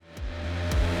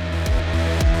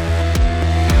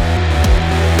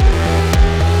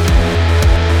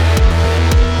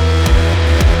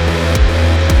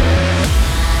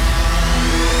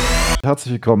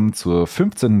herzlich willkommen zur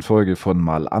 15. Folge von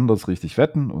Mal anders richtig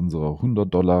wetten, unserer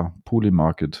 $100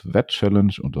 Polymarket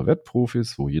Wett-Challenge unter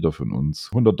Wettprofis, wo jeder von uns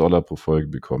 $100 pro Folge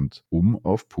bekommt, um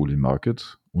auf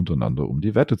Polymarket untereinander um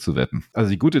die Wette zu wetten.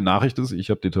 Also die gute Nachricht ist, ich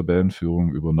habe die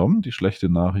Tabellenführung übernommen. Die schlechte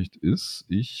Nachricht ist,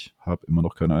 ich habe immer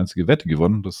noch keine einzige Wette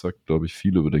gewonnen. Das sagt, glaube ich,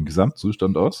 viel über den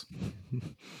Gesamtzustand aus.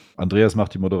 Andreas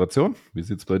macht die Moderation. Wie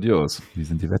sieht es bei dir aus? Wie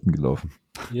sind die Wetten gelaufen?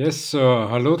 Yes, Sir.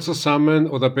 Hallo zusammen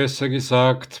oder besser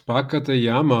gesagt, Baka de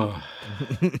Yama.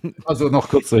 Also noch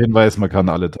kurzer Hinweis, man kann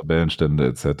alle Tabellenstände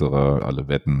etc., alle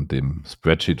Wetten dem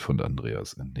Spreadsheet von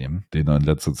Andreas entnehmen, den er in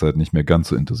letzter Zeit nicht mehr ganz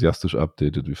so enthusiastisch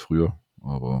updatet wie früher,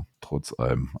 aber trotz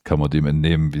allem kann man dem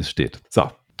entnehmen, wie es steht.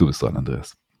 So, du bist dran,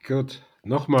 Andreas. Gut,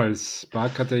 nochmals,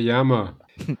 Baka de Yama.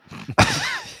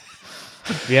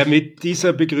 Wer mit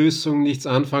dieser Begrüßung nichts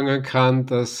anfangen kann,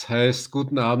 das heißt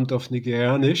guten Abend auf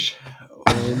Nigerianisch.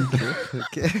 Und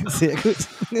Okay, sehr gut.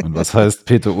 Und was heißt,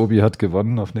 Peter Obi hat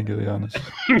gewonnen auf Nigerianisch?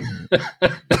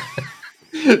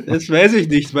 das weiß ich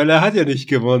nicht, weil er hat ja nicht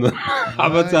gewonnen.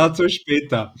 Aber dazu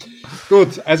später.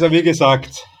 Gut, also wie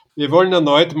gesagt, wir wollen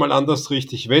erneut mal anders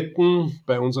richtig wetten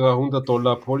bei unserer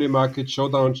 $100 Polymarket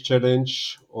Showdown Challenge.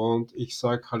 Und ich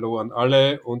sage Hallo an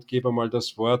alle und gebe mal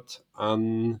das Wort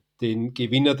an den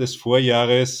Gewinner des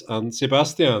Vorjahres, an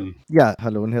Sebastian. Ja,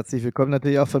 hallo und herzlich willkommen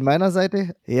natürlich auch von meiner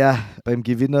Seite. Ja, beim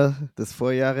Gewinner des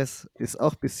Vorjahres ist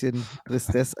auch ein bisschen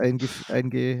Tristesse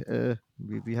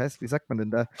wie sagt man denn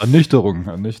da? Ernüchterung.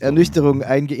 Ernüchterung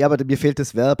ja, aber mir fehlt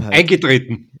das Verb halt.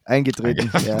 Eingetreten.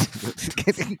 Ja.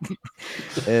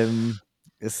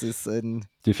 Es ist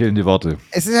Dir fehlen die Worte.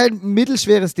 Es ist halt ein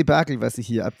mittelschweres Debakel, was sich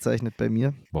hier abzeichnet bei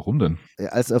mir. Warum denn?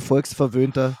 Als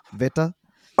erfolgsverwöhnter Wetter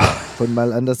von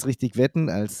Mal anders richtig wetten,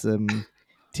 als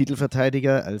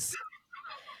Titelverteidiger, als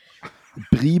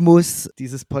Primus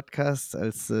dieses Podcasts,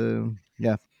 als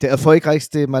der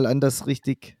erfolgreichste Mal anders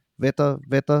richtig Wetter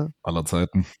Aller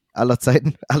Zeiten. aller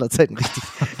Zeiten richtig,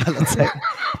 aller Zeiten,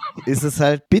 ist es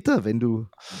halt bitter, wenn du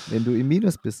im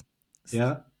Minus bist.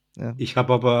 Ja, Ja. ich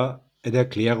habe aber eine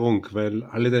Erklärung, weil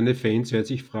alle deine Fans werden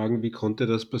sich fragen, wie konnte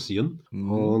das passieren?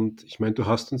 Und ich meine, du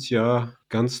hast uns ja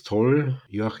ganz toll,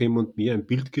 Joachim und mir, ein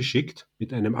Bild geschickt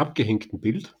mit einem abgehängten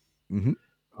Bild. Mhm.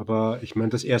 Aber ich meine,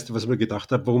 das Erste, was ich mir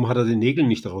gedacht habe, warum hat er die Nägel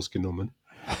nicht rausgenommen?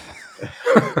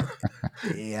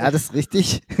 Ja, das ist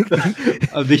richtig.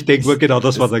 Und ich denke mal, genau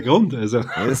das war der Grund. Also.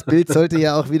 Das Bild sollte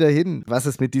ja auch wieder hin. Was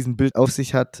es mit diesem Bild auf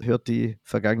sich hat, hört die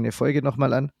vergangene Folge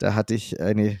nochmal an. Da hatte ich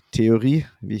eine Theorie,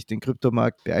 wie ich den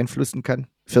Kryptomarkt beeinflussen kann.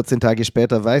 14 Tage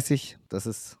später weiß ich,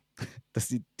 dass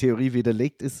die Theorie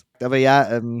widerlegt ist. Aber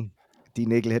ja, die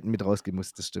Nägel hätten mit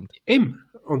rausgemusst, das stimmt. Eben.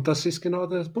 Und das ist genau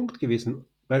der Punkt gewesen.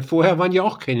 Weil vorher waren ja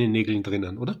auch keine Nägel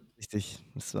drinnen, oder? Richtig.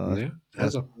 Das war Ja,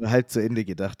 also. halb zu Ende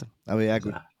gedacht. Aber ja,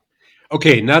 gut.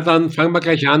 Okay, na dann fangen wir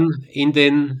gleich an in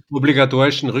den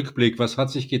obligatorischen Rückblick. Was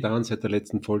hat sich getan seit der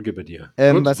letzten Folge bei dir?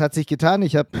 Was hat sich getan?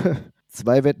 Ich habe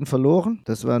 2 Wetten verloren.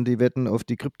 Das waren die Wetten auf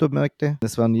die Kryptomärkte.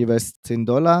 Das waren jeweils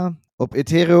 $10. Ob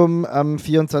Ethereum am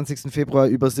 24. Februar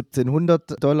über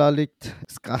 $1.700 liegt,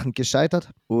 ist krachend gescheitert.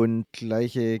 Und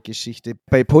gleiche Geschichte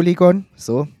bei Polygon.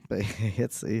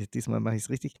 Diesmal mache ich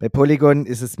es richtig. Bei Polygon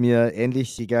ist es mir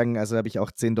ähnlich gegangen. Also habe ich auch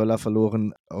 $10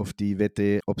 verloren auf die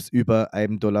Wette, ob es über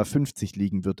 $1,50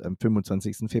 liegen wird am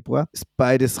 25. Februar. Ist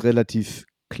beides relativ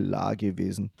klar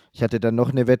gewesen. Ich hatte dann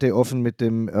noch eine Wette offen mit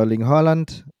dem Erling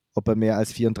Haaland, ob er mehr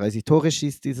als 34 Tore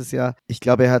schießt dieses Jahr. Ich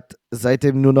glaube, er hat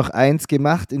seitdem nur noch 1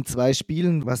 gemacht in 2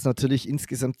 Spielen, was natürlich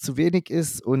insgesamt zu wenig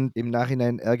ist. Und im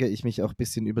Nachhinein ärgere ich mich auch ein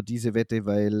bisschen über diese Wette,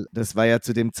 weil das war ja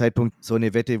zu dem Zeitpunkt so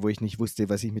eine Wette, wo ich nicht wusste,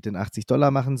 was ich mit den $80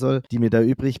 machen soll, die mir da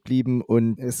übrig blieben.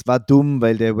 Und es war dumm,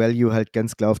 weil der Value halt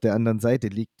ganz klar auf der anderen Seite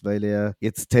liegt, weil er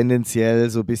jetzt tendenziell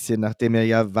so ein bisschen, nachdem er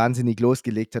ja wahnsinnig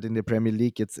losgelegt hat in der Premier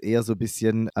League, jetzt eher so ein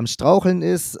bisschen am Straucheln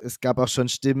ist. Es gab auch schon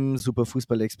Stimmen, super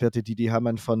Fußballexperte Didi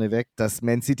Hamann vorneweg, dass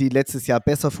Man City letztes Jahr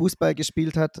besser Fußball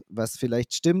gespielt hat, was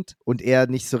vielleicht stimmt, und er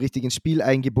nicht so richtig ins Spiel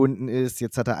eingebunden ist.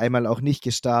 Jetzt hat er einmal auch nicht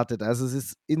gestartet. Also es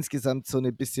ist insgesamt so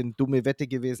eine bisschen dumme Wette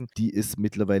gewesen. Die ist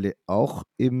mittlerweile auch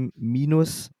im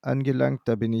Minus angelangt.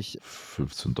 Da bin ich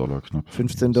 $15 knapp.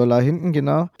 $15 hinten,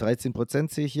 genau.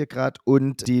 13% sehe ich hier gerade.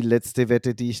 Und die letzte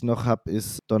Wette, die ich noch habe,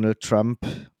 ist Donald Trump,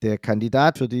 der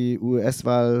Kandidat für die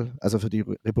US-Wahl, also für die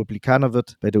Republikaner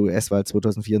wird bei der US-Wahl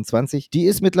 2024. Die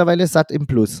ist mittlerweile satt im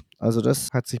Plus. Also das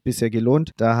hat sich bisher gelohnt.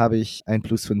 Da habe ich ein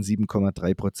Plus von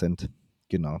 7,3%.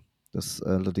 Genau. Das ist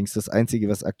allerdings das Einzige,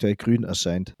 was aktuell grün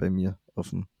erscheint bei mir auf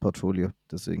dem Portfolio.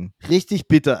 Deswegen richtig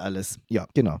bitter alles. Ja,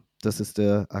 genau. Das ist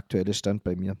der aktuelle Stand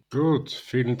bei mir. Gut,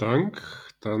 vielen Dank.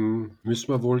 Dann müssen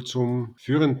wir wohl zum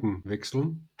Führenden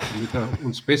wechseln, damit er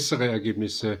uns bessere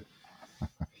Ergebnisse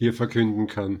hier verkünden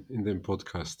kann in dem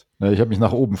Podcast. Ja, ich habe mich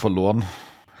nach oben verloren.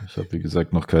 Ich habe, wie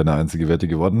gesagt, noch keine einzige Wette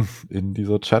gewonnen in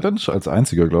dieser Challenge. Als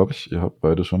einziger, glaube ich. Ihr habt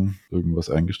beide schon irgendwas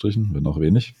eingestrichen, wenn auch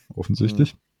wenig,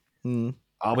 offensichtlich. Hm.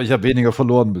 Aber ich habe weniger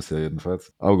verloren bisher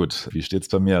jedenfalls. Aber gut, wie steht's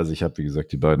bei mir? Also ich habe, wie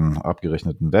gesagt, die beiden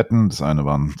abgerechneten Wetten. Das eine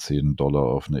waren $10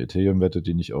 auf eine Ethereum-Wette,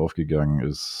 die nicht aufgegangen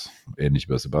ist. Ähnlich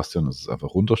wie bei Sebastian, es ist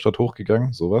einfach runter statt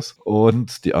hochgegangen, sowas.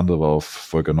 Und die andere war auf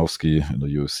Volkanovski in der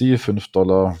UFC.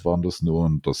 $5 waren das nur.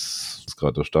 Und das ist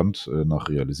gerade der Stand nach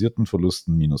realisierten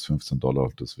Verlusten, minus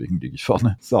 $15. Deswegen liege ich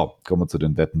vorne. So, kommen wir zu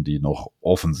den Wetten, die noch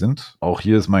offen sind. Auch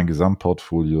hier ist mein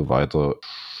Gesamtportfolio weiter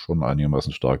schon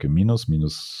einigermaßen stark im minus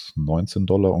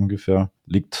 $19 ungefähr.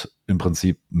 Liegt im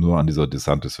Prinzip nur an dieser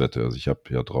DeSantis-Wette. Also ich habe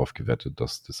ja drauf gewettet,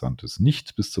 dass DeSantis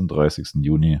nicht bis zum 30.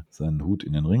 Juni seinen Hut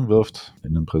in den Ring wirft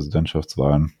in den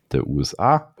Präsidentschaftswahlen der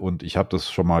USA. Und ich habe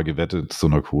das schon mal gewettet zu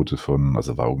einer Quote von,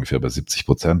 also war ungefähr bei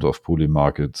 70% auf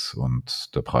Polymarket und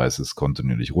der Preis ist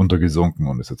kontinuierlich runtergesunken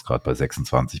und ist jetzt gerade bei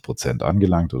 26%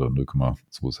 angelangt oder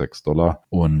 $0,26.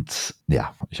 Und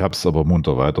ja, ich habe es aber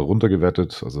munter weiter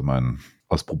runtergewettet. Also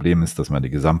das Problem ist, dass meine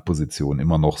Gesamtposition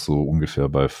immer noch so ungefähr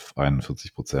bei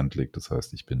 41% liegt. Das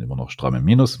heißt, ich bin immer noch stramm im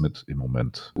Minus mit im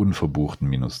Moment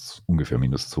unverbuchten ungefähr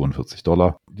minus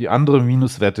 $42. Die andere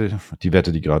Minuswette, die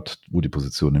Wette, die gerade, wo die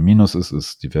Position im Minus ist,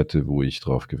 ist die Wette, wo ich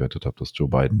drauf gewettet habe, dass Joe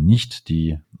Biden nicht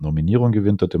die Nominierung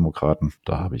gewinnt der Demokraten.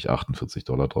 Da habe ich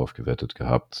 $48 drauf gewettet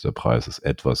gehabt. Der Preis ist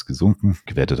etwas gesunken.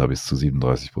 Gewettet habe ich es zu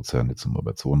 37%, jetzt sind wir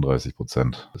bei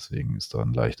 32%. Deswegen ist da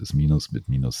ein leichtes Minus mit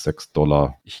minus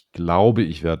 $6. Ich glaube,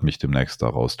 ich werde mich demnächst da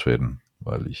raustraden,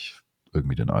 weil ich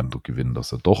irgendwie den Eindruck gewinne,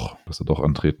 dass er doch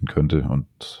antreten könnte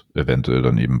und eventuell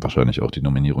dann eben wahrscheinlich auch die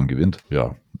Nominierung gewinnt.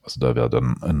 Ja, also da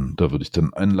würde ich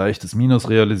dann ein leichtes Minus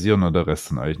realisieren und der Rest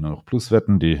sind eigentlich nur noch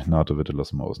Pluswetten. Die NATO-Wette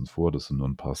lassen wir außen vor. Das sind nur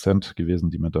ein paar Cent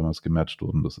gewesen, die mir damals gematcht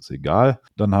wurden. Das ist egal.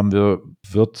 Dann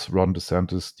wird Ron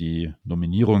DeSantis die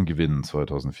Nominierung gewinnen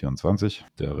 2024,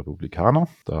 der Republikaner.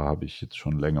 Da habe ich jetzt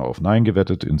schon länger auf Nein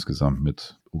gewettet, insgesamt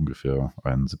mit ungefähr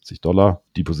 $71.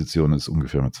 Die Position ist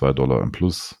ungefähr mit $2 im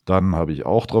Plus. Dann habe ich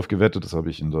auch drauf gewettet, das habe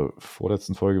ich in der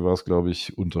vorletzten Folge war es, glaube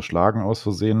ich, unterschlagen aus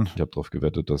Versehen. Ich habe darauf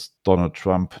gewettet, dass Donald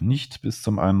Trump nicht bis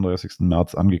zum 31.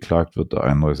 März angeklagt wird. Der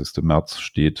 31. März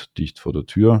steht dicht vor der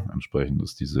Tür. Entsprechend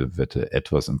ist diese Wette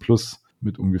etwas im Plus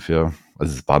mit ungefähr,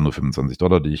 also es waren nur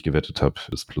 $25, die ich gewettet habe.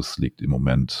 Das Plus liegt im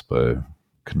Moment bei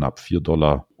knapp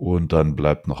 $4. Und dann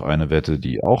bleibt noch eine Wette,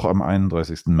 die auch am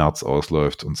 31. März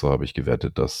ausläuft. Und zwar habe ich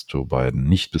gewettet, dass Joe Biden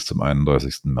nicht bis zum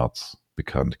 31. März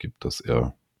bekannt gibt, dass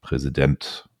er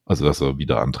dass er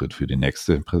wieder antritt für die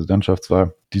nächste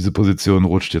Präsidentschaftswahl. Diese Position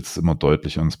rutscht jetzt immer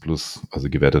deutlich ins Plus. Also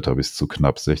gewettet habe ich es zu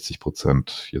knapp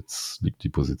 60%. Jetzt liegt die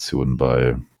Position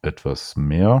bei etwas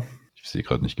mehr. Ich sehe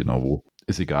gerade nicht genau wo.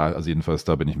 Ist egal, also jedenfalls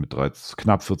da bin ich mit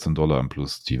knapp $14 im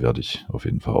Plus. Die werde ich auf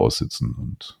jeden Fall aussitzen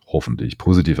und hoffentlich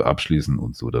positiv abschließen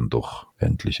und so dann doch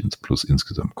endlich ins Plus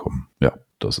insgesamt kommen. Ja,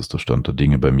 das ist der Stand der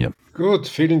Dinge bei mir. Gut,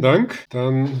 vielen Dank.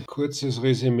 Dann kurzes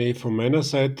Resümee von meiner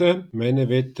Seite. Meine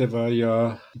Wette war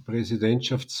ja die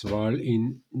Präsidentschaftswahl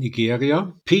in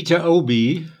Nigeria. Peter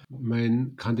Obi,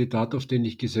 mein Kandidat, auf den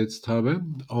ich gesetzt habe.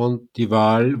 Und die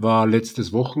Wahl war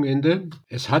letztes Wochenende.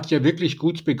 Es hat ja wirklich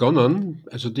gut begonnen.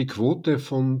 Also die Quote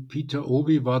von Peter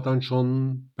Obi war dann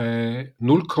schon bei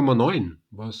 0,9,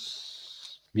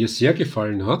 was mir sehr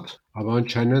gefallen hat, aber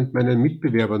anscheinend meinen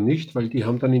Mitbewerbern nicht, weil die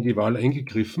haben dann in die Wahl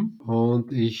eingegriffen.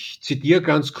 Und ich zitiere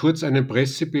ganz kurz einen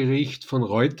Pressebericht von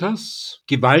Reuters.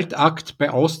 Gewaltakt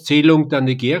bei Auszählung der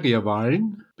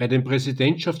Nigeria-Wahlen. Bei den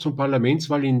Präsidentschafts- und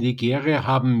Parlamentswahlen in Nigeria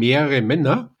haben mehrere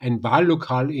Männer ein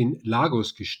Wahllokal in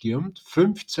Lagos gestürmt.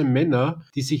 15 Männer,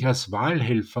 die sich als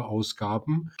Wahlhelfer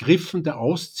ausgaben, griffen der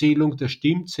Auszählung der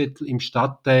Stimmzettel im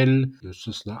Stadtteil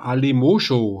Ali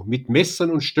Mosho mit Messern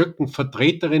und Stöcken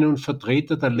Vertreterinnen und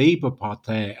Vertreter der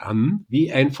Labour-Partei an,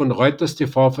 wie ein von Reuters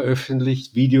TV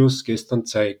veröffentlicht Videos gestern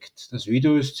zeigt. Das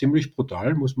Video ist ziemlich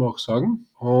brutal, muss man auch sagen.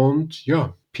 Und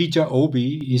ja, Peter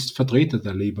Obi ist Vertreter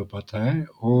der Labour-Partei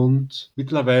und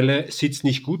mittlerweile sieht es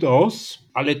nicht gut aus.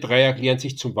 Alle drei erklären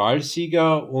sich zum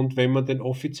Wahlsieger und wenn man den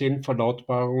offiziellen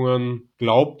Verlautbarungen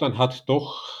glaubt, dann hat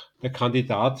doch der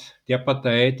Kandidat der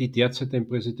Partei, die derzeit den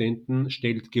Präsidenten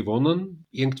stellt, gewonnen.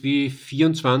 Irgendwie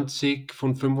 24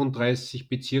 von 35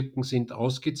 Bezirken sind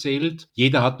ausgezählt.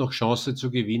 Jeder hat noch Chance zu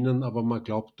gewinnen, aber man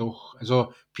glaubt doch,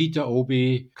 also Peter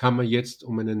Obi kann man jetzt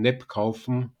um einen Nap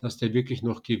kaufen, dass der wirklich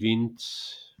noch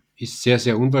gewinnt. Ist sehr,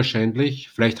 sehr unwahrscheinlich.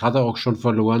 Vielleicht hat er auch schon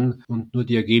verloren und nur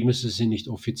die Ergebnisse sind nicht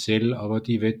offiziell, aber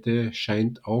die Wette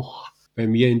scheint auch bei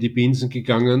mir in die Binsen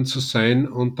gegangen zu sein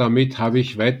und damit habe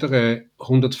ich weitere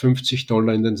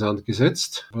 $150 in den Sand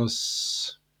gesetzt,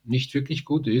 was nicht wirklich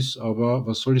gut ist, aber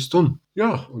was soll ich tun?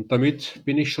 Ja, und damit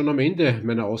bin ich schon am Ende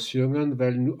meiner Ausführungen,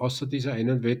 weil außer dieser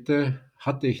einen Wette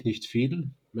hatte ich nicht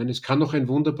viel. Ich meine, es kann noch ein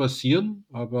Wunder passieren,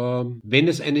 aber wenn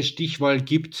es eine Stichwahl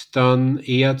gibt, dann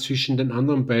eher zwischen den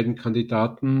anderen beiden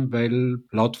Kandidaten, weil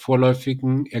laut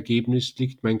vorläufigen Ergebnis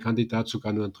liegt mein Kandidat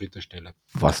sogar nur an dritter Stelle.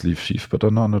 Was lief schief bei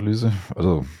deiner Analyse?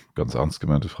 Also ganz ernst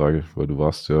gemeinte Frage, weil du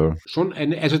warst ja... Schon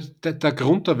also der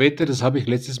Grund der Wette, das habe ich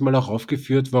letztes Mal auch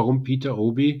aufgeführt, warum Peter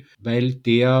Obi, weil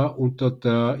der unter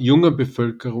der jungen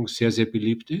Bevölkerung sehr, sehr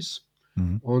beliebt ist.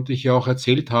 Und ich ja auch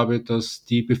erzählt habe, dass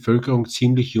die Bevölkerung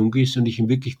ziemlich jung ist und ich ihm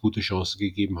wirklich gute Chancen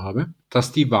gegeben habe.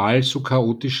 Dass die Wahl so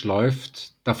chaotisch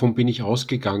läuft, davon bin ich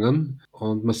ausgegangen.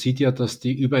 Und man sieht ja, dass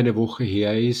die über eine Woche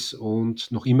her ist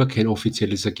und noch immer kein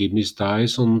offizielles Ergebnis da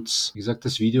ist. Und wie gesagt,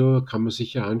 das Video kann man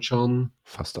sich ja anschauen.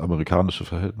 Fast amerikanische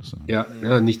Verhältnisse.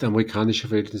 Ja, nicht amerikanische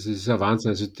Verhältnisse, das ist ja Wahnsinn.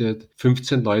 Also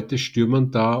 15 Leute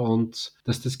stürmen da und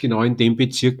dass das genau in den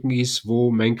Bezirken ist,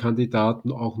 wo mein Kandidat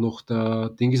auch noch der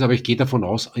Ding ist. Aber ich gehe davon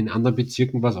aus, in anderen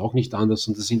Bezirken war es auch nicht anders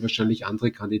und da sind wahrscheinlich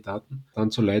andere Kandidaten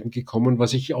dann zu Leiden gekommen.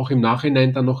 Was ich auch im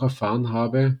Nachhinein dann noch erfahren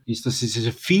habe, ist, dass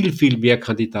es viel, viel mehr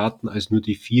Kandidaten als nur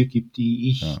die 4 gibt, die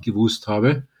ich gewusst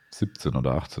habe. 17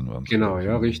 oder 18 waren es. Genau,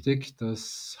 ja, richtig.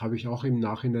 Das habe ich auch im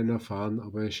Nachhinein erfahren,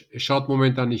 aber es schaut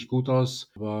momentan nicht gut aus.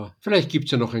 Aber vielleicht gibt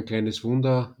es ja noch ein kleines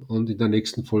Wunder und in der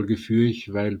nächsten Folge führe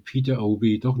ich, weil Peter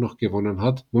Obi doch noch gewonnen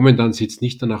hat. Momentan sieht es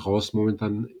nicht danach aus,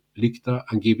 momentan liegt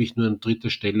er angeblich nur an dritter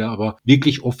Stelle, aber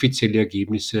wirklich offizielle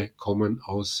Ergebnisse kommen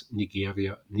aus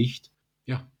Nigeria nicht.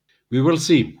 Ja, we will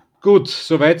see. Gut,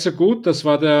 soweit so gut. Das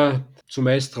war der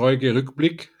zumeist traurige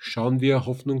Rückblick. Schauen wir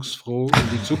hoffnungsfroh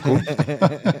in die Zukunft.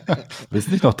 Willst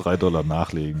du nicht noch $3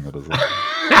 nachlegen oder so?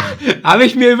 Habe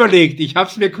ich mir überlegt. Ich habe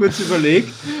es mir kurz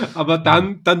überlegt, aber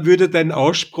dann würde dein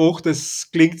Ausspruch, das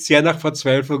klingt sehr nach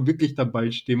Verzweiflung, wirklich dann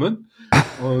bald stimmen.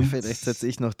 Und Vielleicht setze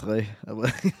ich noch 3, aber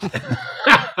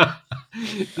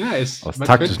ja, aus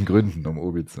taktischen Gründen, um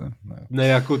Obi zu.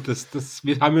 Naja, gut,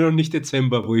 wir haben ja noch nicht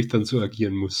Dezember, wo ich dann so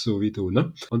agieren muss, so wie du,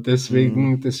 ne? Und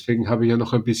deswegen habe ich ja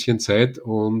noch ein bisschen Zeit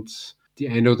und die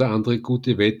eine oder andere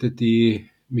gute Wette, die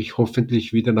mich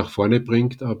hoffentlich wieder nach vorne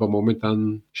bringt, aber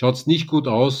momentan schaut es nicht gut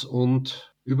aus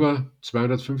und über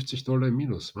 $250 im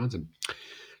Minus. Wahnsinn.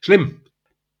 Schlimm.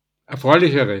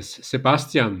 Erfreulicheres.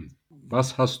 Sebastian,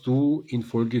 was hast du in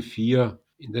Folge 4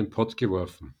 in den Pott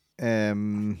geworfen?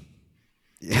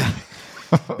 ja.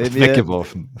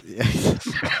 Weggeworfen. Ja,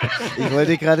 ich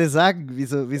wollte gerade sagen,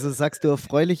 wieso sagst du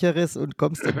Erfreulicheres und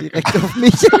kommst dann direkt auf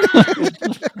mich?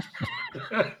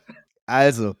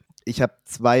 Also, ich habe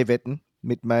 2 Wetten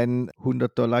mit meinen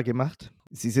 $100 gemacht.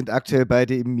 Sie sind aktuell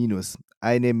beide im Minus.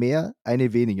 Eine mehr,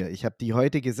 eine weniger. Ich habe die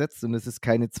heute gesetzt und es ist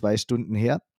keine 2 Stunden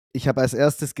her. Ich habe als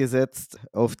erstes gesetzt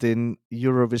auf den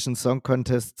Eurovision Song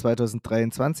Contest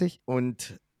 2023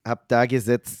 und habe da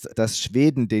gesetzt, dass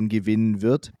Schweden den gewinnen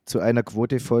wird. Zu einer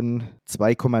Quote von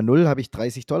 2,0 habe ich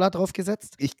 $30 drauf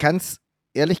gesetzt. Ich kann es,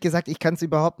 ehrlich gesagt,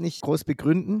 überhaupt nicht groß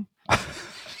begründen,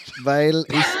 weil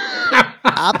ich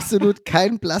absolut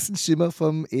keinen blassen Schimmer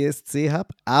vom ESC habe.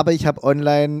 Aber ich habe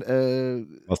online...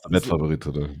 Was der Wettfavorit,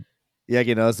 oder? Ja,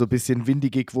 genau, so ein bisschen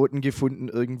windige Quoten gefunden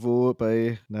irgendwo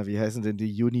bei, wie heißen denn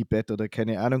die, Unibet oder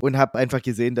keine Ahnung, und habe einfach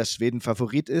gesehen, dass Schweden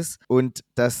Favorit ist und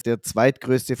dass der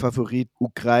zweitgrößte Favorit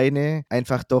Ukraine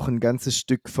einfach doch ein ganzes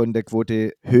Stück von der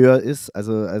Quote höher ist,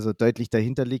 also deutlich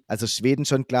dahinter liegt. Also Schweden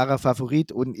schon klarer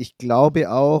Favorit und ich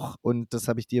glaube auch, und das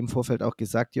habe ich dir im Vorfeld auch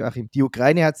gesagt, Joachim, die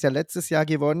Ukraine hat es ja letztes Jahr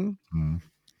gewonnen.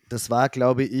 Das war,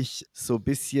 glaube ich, so ein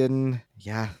bisschen,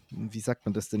 wie sagt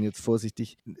man das denn jetzt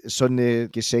vorsichtig, schon eine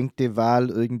geschenkte Wahl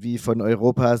irgendwie von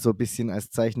Europa, so ein bisschen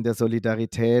als Zeichen der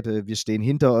Solidarität. Wir stehen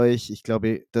hinter euch. Ich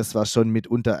glaube, das war schon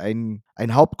mitunter ein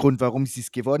Hauptgrund, warum sie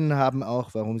es gewonnen haben,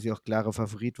 auch, warum sie auch klarer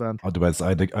Favorit waren. Aber du meinst,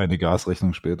 eine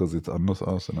Gasrechnung später sieht es anders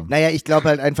aus? Oder? Naja, ich glaube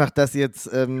halt einfach, dass jetzt...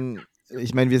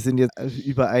 ich meine, wir sind jetzt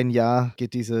über ein Jahr,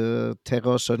 geht dieser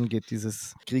Terror schon, geht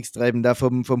dieses Kriegstreiben da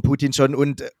vom Putin schon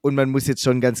und man muss jetzt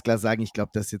schon ganz klar sagen, ich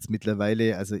glaube, dass jetzt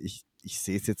mittlerweile, also ich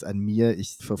sehe es jetzt an mir,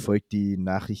 ich verfolge die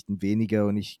Nachrichten weniger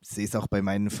und ich sehe es auch bei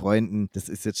meinen Freunden, das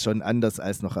ist jetzt schon anders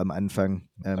als noch am Anfang.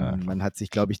 Man hat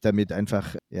sich, glaube ich, damit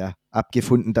einfach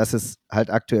abgefunden, dass es halt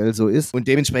aktuell so ist und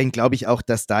dementsprechend glaube ich auch,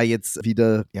 dass da jetzt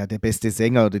wieder der beste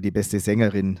Sänger oder die beste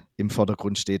Sängerin im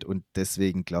Vordergrund steht und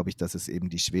deswegen glaube ich, dass es eben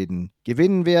die Schweden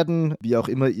gewinnen werden, wie auch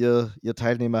immer ihr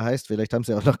Teilnehmer heißt. Vielleicht haben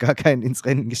sie auch noch gar keinen ins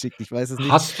Rennen geschickt, ich weiß es nicht.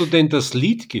 Hast du denn das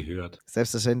Lied gehört?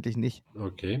 Selbstverständlich nicht.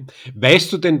 Okay.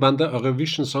 Weißt du denn, wann der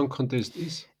Eurovision Song Contest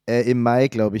ist? Im Mai,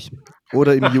 glaube ich.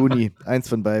 Oder im Juni. Eins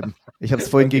von beiden. Ich habe es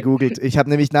vorhin gegoogelt. Ich habe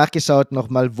nämlich nachgeschaut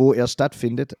nochmal, wo er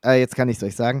stattfindet. Jetzt kann ich es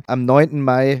euch sagen. Am 9.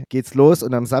 Mai geht's los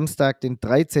und am Samstag, den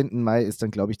 13. Mai, ist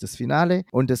dann, glaube ich, das Finale.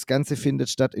 Und das Ganze findet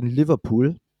statt in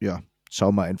Liverpool. Ja,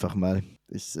 schauen wir einfach mal.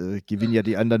 Ich gewinne ja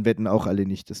die anderen Wetten auch alle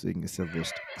nicht, deswegen ist ja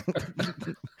wurscht.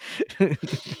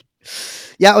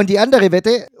 Ja, und die andere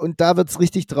Wette, und da wird es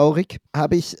richtig traurig,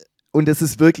 habe ich, und es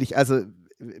ist wirklich, also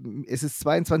es ist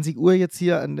 22 Uhr jetzt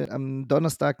hier am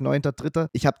Donnerstag, 9.3.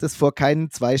 Ich habe das vor keinen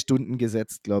 2 Stunden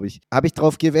gesetzt, glaube ich. Habe ich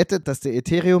darauf gewettet, dass der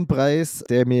Ethereum-Preis,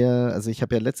 also ich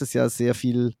habe ja letztes Jahr sehr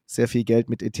viel Geld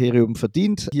mit Ethereum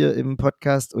verdient hier im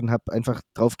Podcast und habe einfach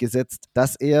drauf gesetzt,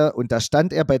 dass und da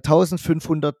stand er bei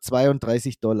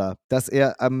 $1.532, dass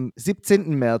er am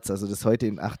 17. März, also das heute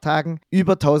in 8 Tagen,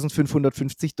 über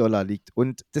 $1.550 liegt.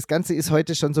 Und das Ganze ist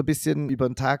heute schon so ein bisschen über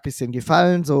den Tag ein bisschen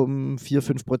gefallen, so um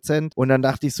 4-5%. Und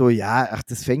dann dachte ich so, ja,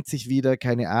 das fängt sich wieder,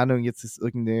 keine Ahnung, jetzt ist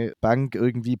irgendeine Bank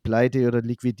irgendwie pleite oder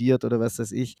liquidiert oder was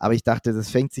weiß ich. Aber ich dachte, das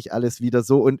fängt sich alles wieder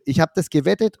so. Und ich habe das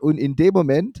gewettet und in dem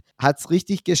Moment hat es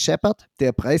richtig gescheppert.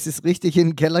 Der Preis ist richtig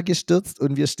in den Keller gestürzt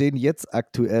und wir stehen jetzt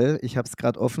aktuell, ich habe es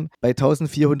gerade offen, bei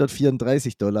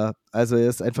 $1.434. Also er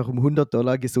ist einfach um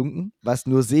 $100 gesunken, was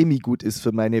nur semi-gut ist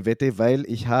für meine Wette, weil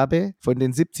ich habe von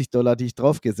den $70, die ich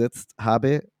draufgesetzt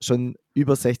habe, schon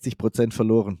über 60%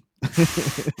 verloren.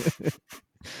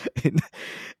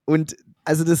 Und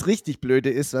also das richtig Blöde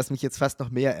ist, was mich jetzt fast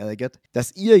noch mehr ärgert,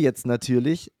 dass ihr jetzt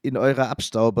natürlich in eurer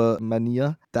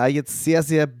Abstauber-Manier da jetzt sehr,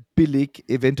 sehr billig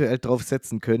eventuell drauf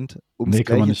setzen könnt, um das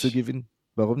Gleiche zu gewinnen.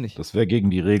 Warum nicht? Das wäre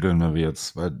gegen die Regeln, wenn wir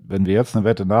jetzt eine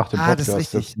Wette nach dem Podcast das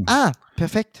ist richtig. setzen.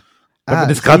 Perfekt. Ich habe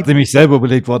mir das gerade nämlich selber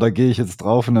überlegt, da gehe ich jetzt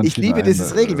drauf und dann ich liebe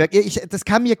dieses Regelwerk. Das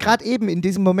kam mir gerade eben in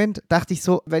diesem Moment, dachte ich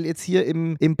so, weil jetzt hier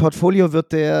im Portfolio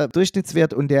wird der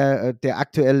Durchschnittswert und der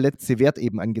aktuell letzte Wert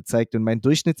eben angezeigt. Und mein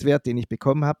Durchschnittswert, den ich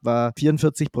bekommen habe, war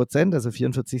 44%, also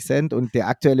 44 Cent und der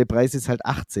aktuelle Preis ist halt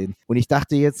 18. Und ich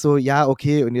dachte jetzt so, ja,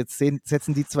 okay, und jetzt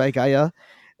setzen die zwei Geier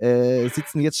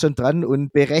sitzen jetzt schon dran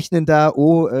und berechnen da,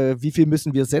 wie viel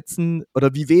müssen wir setzen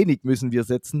oder wie wenig müssen wir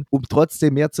setzen, um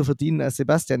trotzdem mehr zu verdienen als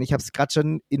Sebastian. Ich habe es gerade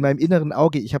schon in meinem inneren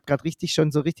Auge, ich habe gerade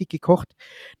schon so richtig gekocht.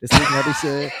 Deswegen habe ich...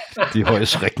 die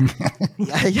Heuschrecken.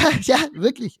 ja,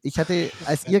 wirklich. Ich hatte,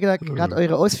 als ihr gerade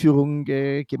eure Ausführungen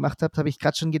gemacht habt, habe ich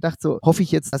gerade schon gedacht, so hoffe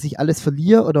ich jetzt, dass ich alles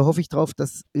verliere oder hoffe ich drauf,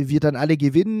 dass wir dann alle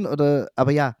gewinnen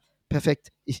aber ja, perfekt.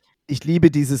 Ich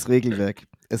liebe dieses Regelwerk.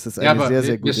 Es ist eine sehr,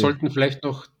 sehr gute... Wir sollten vielleicht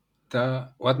noch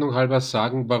der Ordnung halber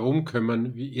sagen, warum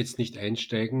können wir jetzt nicht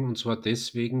einsteigen? Und zwar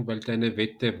deswegen, weil deine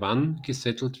Wette wann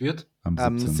gesettelt wird?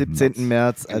 Am 17.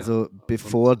 März, genau. Also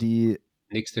bevor die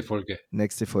nächste Folge.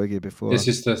 Bevor. Das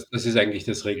ist eigentlich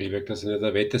das Regelwerk, dass ich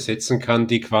eine Wette setzen kann,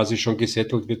 die quasi schon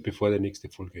gesettelt wird, bevor die nächste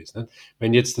Folge ist. Ne?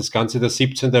 Wenn jetzt das Ganze der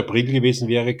 17. April gewesen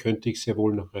wäre, könnte ich sehr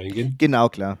wohl noch reingehen. Genau,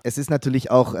 klar. Es ist natürlich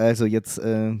auch, also jetzt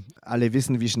alle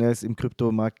wissen, wie schnell es im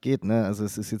Kryptomarkt geht. Ne? Also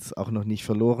es ist jetzt auch noch nicht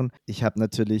verloren. Ich habe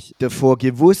natürlich davor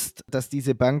gewusst, dass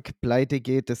diese Bank pleite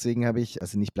geht. Deswegen habe ich,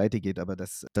 also nicht pleite geht, aber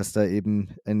dass da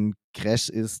eben ein Crash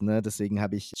ist. Ne? Deswegen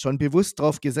habe ich schon bewusst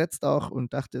drauf gesetzt auch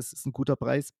und dachte, es ist ein guter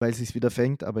Preis, weil es sich wieder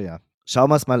fängt. Aber ja, schauen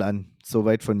wir es mal an.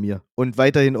 Soweit von mir. Und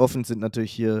weiterhin offen sind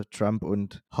natürlich hier Trump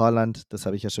und Haaland. Das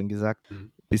habe ich ja schon gesagt.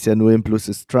 Bisher nur im Plus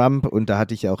ist Trump. Und da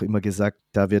hatte ich ja auch immer gesagt,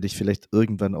 da werde ich vielleicht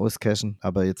irgendwann auscashen.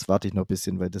 Aber jetzt warte ich noch ein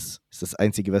bisschen, weil das ist das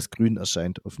Einzige, was grün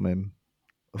erscheint auf meinem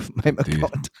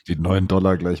Account. Die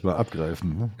 $9 gleich mal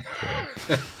abgreifen. Ne?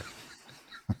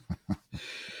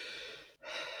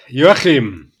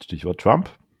 Joachim. Stichwort Trump.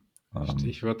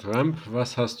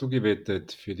 Was hast du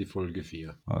gewettet für die Folge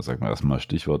 4? Sag mal erstmal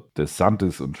Stichwort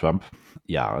DeSantis und Trump.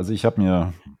 Ja, also ich habe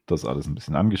mir das alles ein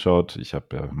bisschen angeschaut. Ich habe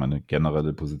ja meine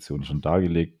generelle Position schon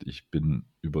dargelegt. Ich bin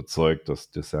überzeugt,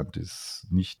 dass DeSantis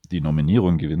nicht die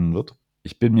Nominierung gewinnen wird.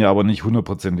 Ich bin mir aber nicht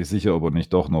hundertprozentig sicher, ob er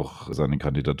nicht doch noch seine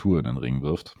Kandidatur in den Ring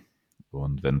wirft.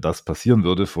 Und wenn das passieren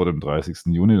würde vor dem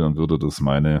 30. Juni, dann würde das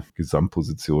meine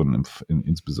Gesamtposition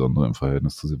insbesondere im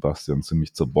Verhältnis zu Sebastian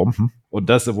ziemlich zerbomben. Und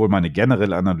dass, obwohl meine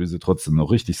generelle Analyse trotzdem noch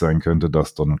richtig sein könnte,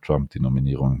 dass Donald Trump die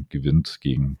Nominierung gewinnt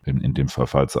in dem Fall,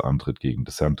 falls er antritt, gegen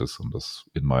DeSantis. Und das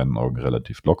in meinen Augen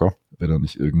relativ locker, wenn er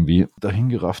nicht irgendwie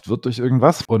dahingerafft wird durch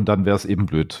irgendwas. Und dann wäre es eben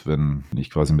blöd, wenn ich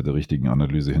quasi mit der richtigen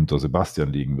Analyse hinter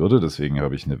Sebastian liegen würde. Deswegen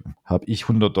habe ich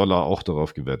 $100 auch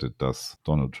darauf gewettet, dass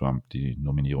Donald Trump die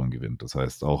Nominierung gewinnt. Das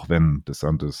heißt, auch wenn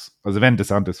DeSantis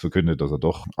verkündet, dass er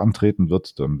doch antreten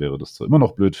wird, dann wäre das zwar immer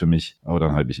noch blöd für mich, aber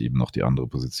dann habe ich eben noch die andere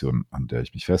Position, an der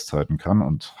ich mich festhalten kann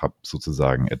und habe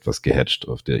sozusagen etwas gehatcht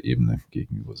auf der Ebene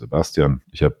gegenüber Sebastian.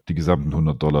 Ich habe die gesamten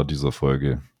 $100 dieser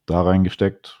Folge da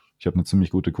reingesteckt. Ich habe eine ziemlich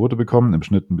gute Quote bekommen, im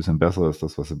Schnitt ein bisschen besser als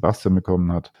das, was Sebastian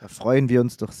bekommen hat. Da freuen wir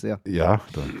uns doch sehr. Ja,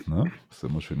 dann, ist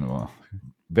immer schön immer.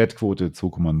 Wettquote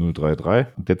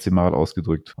 2,033 dezimal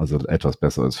ausgedrückt, also etwas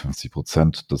besser als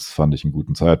 50%. Das fand ich einen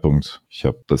guten Zeitpunkt.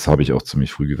 Das habe ich auch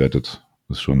ziemlich früh gewettet.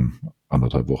 Das ist schon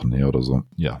 1,5 Wochen her oder so.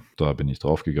 Ja, da bin ich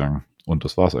draufgegangen und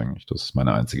das war's eigentlich. Das ist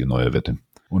meine einzige neue Wette.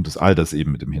 Und all das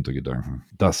eben mit dem Hintergedanken,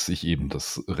 dass sich eben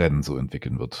das Rennen so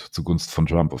entwickeln wird. Zugunsten von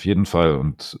Trump auf jeden Fall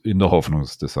und in der Hoffnung,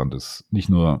 dass DeSantis nicht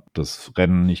nur das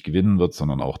Rennen nicht gewinnen wird,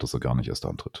 sondern auch, dass er gar nicht erst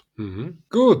antritt.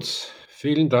 Gut,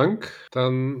 vielen Dank.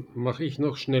 Dann mache ich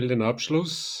noch schnell den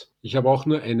Abschluss. Ich habe auch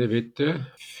nur eine Wette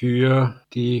für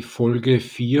die Folge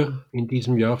 4 in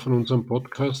diesem Jahr von unserem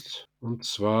Podcast. Und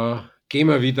zwar gehen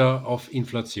wir wieder auf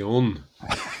Inflation.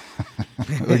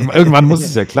 Irgendwann muss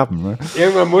es ja klappen. Ne?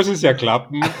 Irgendwann muss es ja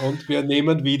klappen und wir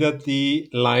nehmen wieder die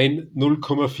Line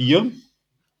 0,4.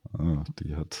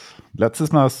 Die hat.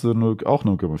 Letztes Mal hast du auch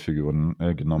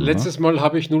 0,4 genommen. Letztes Mal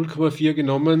habe ich 0,4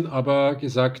 genommen, aber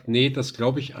gesagt, nee, das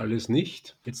glaube ich alles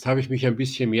nicht. Jetzt habe ich mich ein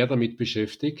bisschen mehr damit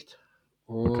beschäftigt.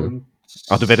 Und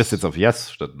Ach, du wettest jetzt auf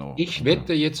Yes statt No. ich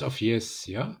wette jetzt auf Yes,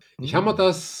 ja. Ich habe mir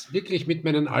das wirklich mit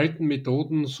meinen alten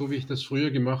Methoden, so wie ich das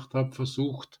früher gemacht habe,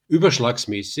 versucht,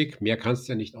 überschlagsmäßig, mehr kannst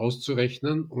du ja nicht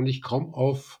auszurechnen, und ich komme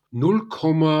auf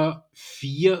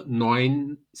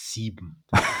 0,497.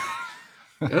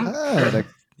 Ja?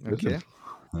 Okay.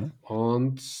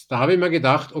 Und da habe ich mir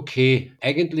gedacht, okay,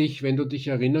 eigentlich, wenn du dich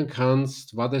erinnern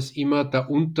kannst, war das immer der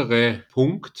untere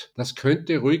Punkt. Das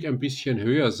könnte ruhig ein bisschen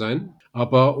höher sein,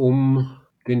 aber um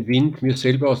den Wind mir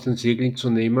selber aus den Segeln zu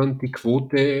nehmen, die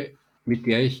Quote, mit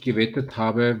der ich gewettet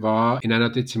habe, war in einer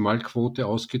Dezimalquote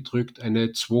ausgedrückt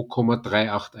eine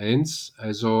 2,381.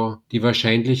 Also die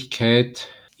Wahrscheinlichkeit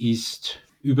ist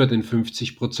über den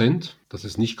 50%, dass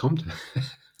es nicht kommt.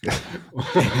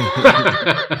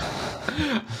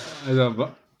 Also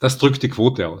das drückt die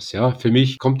Quote aus, ja. Für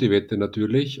mich kommt die Wette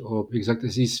natürlich. Wie gesagt,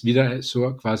 es ist wieder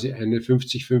so quasi eine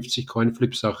 50-50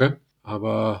 Coin-Flip-Sache.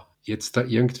 Aber jetzt da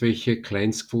irgendwelche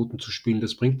Kleinstquoten zu spielen,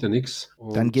 das bringt ja nichts.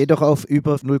 Dann geh doch auf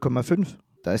über 0,5.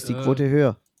 Da ist die Quote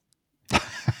höher.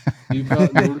 Über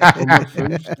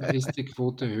 0,5, da ist die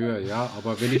Quote höher, ja.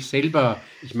 Aber wenn ich selber,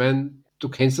 ich meine, du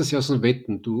kennst das ja aus den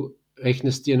Wetten, du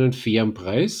rechnest dir einen fairen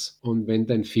Preis, und wenn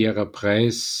dein fairer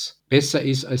Preis besser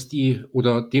ist als die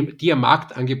oder die am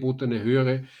Markt angebotene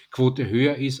höhere Quote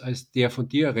höher ist als der von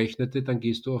dir errechnete, dann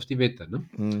gehst du auf die Wette.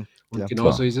 Ne? Und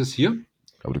genauso ist es hier.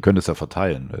 Aber du könntest ja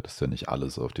verteilen, das ist ja nicht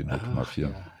alles auf den 0,4. Ja.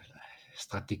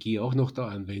 Strategie auch noch da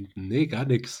anwenden. Nee, gar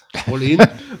nichts. All in.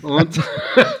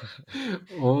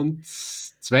 und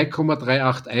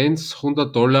 2,381,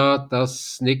 $100,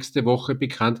 dass nächste Woche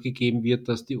bekannt gegeben wird,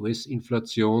 dass die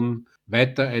US-Inflation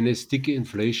weiter eine Sticky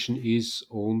Inflation ist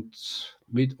und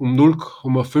um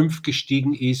 0,5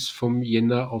 gestiegen ist vom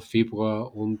Jänner auf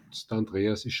Februar, und der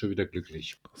Andreas ist schon wieder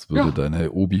glücklich. Das würde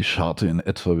deine Obi-Scharte in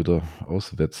etwa wieder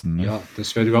auswetzen. Ne? Ja,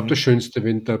 das wäre überhaupt das Schönste,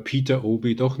 wenn der Peter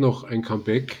Obi doch noch ein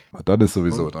Comeback. Dann ist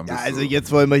sowieso. Ja, also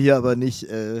jetzt wollen wir hier aber nicht.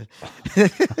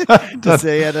 Das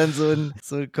wäre ja dann so ein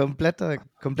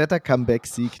kompletter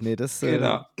Comeback-Sieg. Nee, das.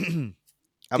 Genau.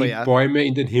 Aber die Bäume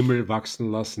in den Himmel wachsen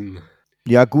lassen.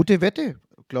 Ja, gute Wette,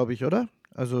 glaube ich, oder?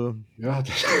 Also. Ja,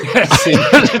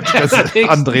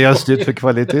 Andreas steht für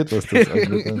Qualität, was das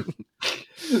angeht.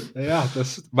 Ja,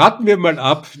 das warten wir mal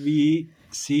ab, wie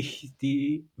sich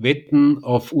die Wetten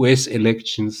auf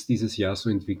US-Elections dieses Jahr so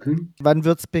entwickeln. Wann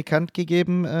wird es bekannt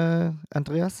gegeben,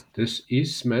 Andreas? Das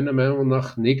ist meiner Meinung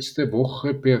nach nächste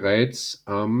Woche bereits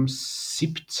am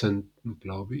 17.,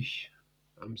 glaube ich.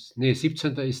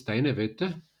 17. ist deine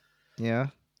Wette.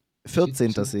 Ja,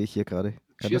 14. 17. sehe ich hier gerade.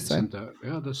 14.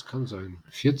 Ja, das kann sein.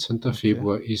 14. Okay.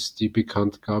 Februar ist die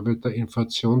Bekanntgabe der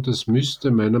Inflation. Das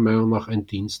müsste meiner Meinung nach ein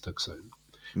Dienstag sein.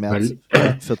 März,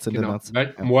 14. März.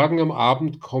 Weil morgen am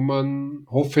Abend kommen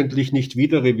hoffentlich nicht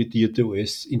wieder revidierte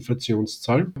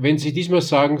US-Inflationszahlen. Wenn Sie diesmal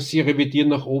sagen, Sie revidieren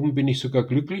nach oben, bin ich sogar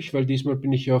glücklich, weil diesmal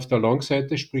bin ich ja auf der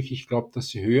Long-Seite, sprich ich glaube, dass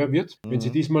sie höher wird. Wenn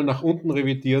Sie diesmal nach unten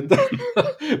revidieren, dann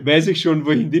weiß ich schon,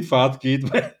 wohin die Fahrt geht,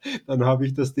 weil dann habe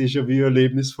ich das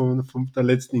Déjà-vu-Erlebnis von der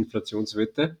letzten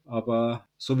Inflationswette. Aber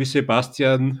so wie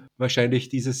Sebastian wahrscheinlich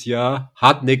dieses Jahr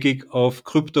hartnäckig auf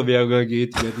Kryptowährungen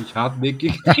geht, werde ich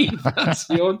hartnäckig die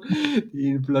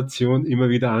Inflation immer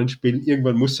wieder anspielen.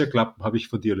 Irgendwann muss ja klappen, habe ich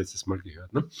von dir letztes Mal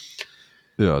gehört. Ne?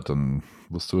 Ja, dann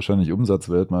wirst du wahrscheinlich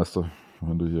Umsatzweltmeister,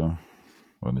 wenn du hier,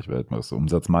 oder nicht Weltmeister,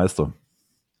 Umsatzmeister.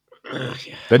 Ach,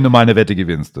 ja. Wenn du mal eine Wette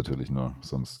gewinnst, natürlich nur,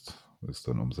 sonst ist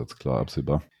dein Umsatz klar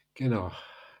absehbar. Genau.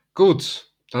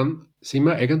 Gut, dann sind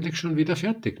wir eigentlich schon wieder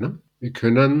fertig. Ne? Wir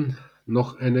können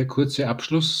noch eine kurze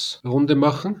Abschlussrunde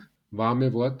machen.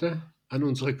 Warme Worte an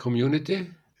unsere Community.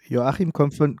 Joachim,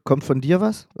 kommt von dir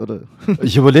was? Oder?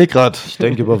 Ich überlege gerade, ich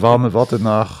denke über warme Worte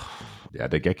nach. Ja,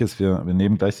 der Gag ist, wir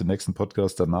nehmen gleich den nächsten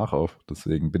Podcast danach auf.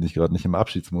 Deswegen bin ich gerade nicht im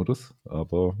Abschiedsmodus.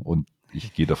 Und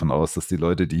ich gehe davon aus, dass die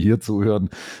Leute, die hier zuhören,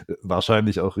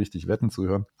 wahrscheinlich auch richtig Wetten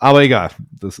zuhören. Aber egal,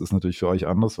 das ist natürlich für euch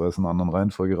anders, weil es in einer anderen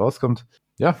Reihenfolge rauskommt.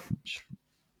 Ja, ich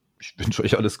wünsche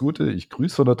euch alles Gute. Ich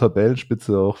grüße von der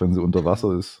Tabellenspitze, auch wenn sie unter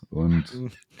Wasser ist. Und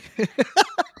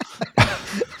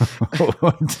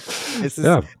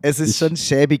Es ist schon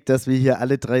schäbig, dass wir hier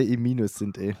alle 3 im Minus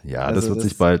sind, ey. Ja, Also das wird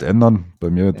sich bald ändern. Bei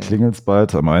mir klingelt es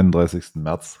bald. Am 31.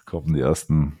 März kommen die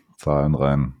ersten Zahlen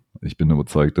rein. Ich bin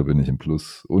überzeugt, da bin ich im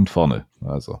Plus und vorne.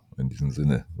 Also in diesem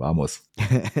Sinne, vamos.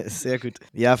 Sehr gut.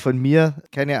 Ja, von mir,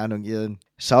 keine Ahnung.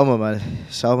 Schauen wir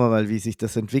mal, wie sich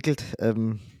das entwickelt.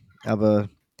 Aber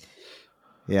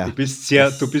ja. Du bist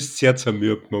sehr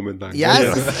zermürbt momentan. Ja,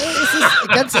 es ist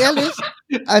ganz ehrlich,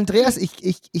 Andreas,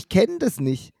 ich kenne das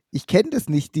nicht. Ich kenne das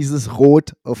nicht, dieses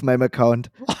Rot auf meinem Account.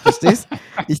 Verstehst?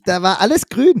 Da war alles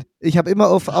grün. Ich habe immer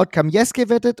auf Outcome Yes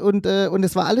gewettet und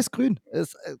es war alles grün.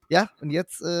 Und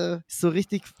jetzt ist so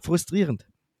richtig frustrierend.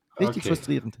 Richtig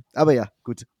frustrierend. Aber ja,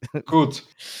 gut. Gut.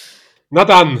 Na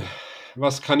dann,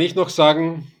 was kann ich noch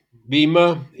sagen? Wie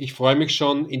immer, ich freue mich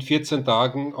schon in 14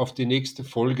 Tagen auf die nächste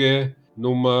Folge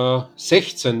Nummer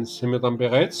 16 sind wir dann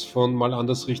bereits von Mal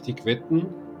anders richtig wetten.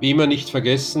 Wie immer nicht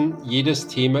vergessen, jedes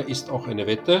Thema ist auch eine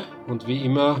Wette. Und wie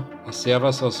immer, ein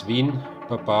Servus aus Wien,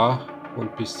 Baba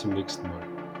und bis zum nächsten Mal.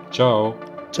 Ciao.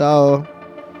 Ciao.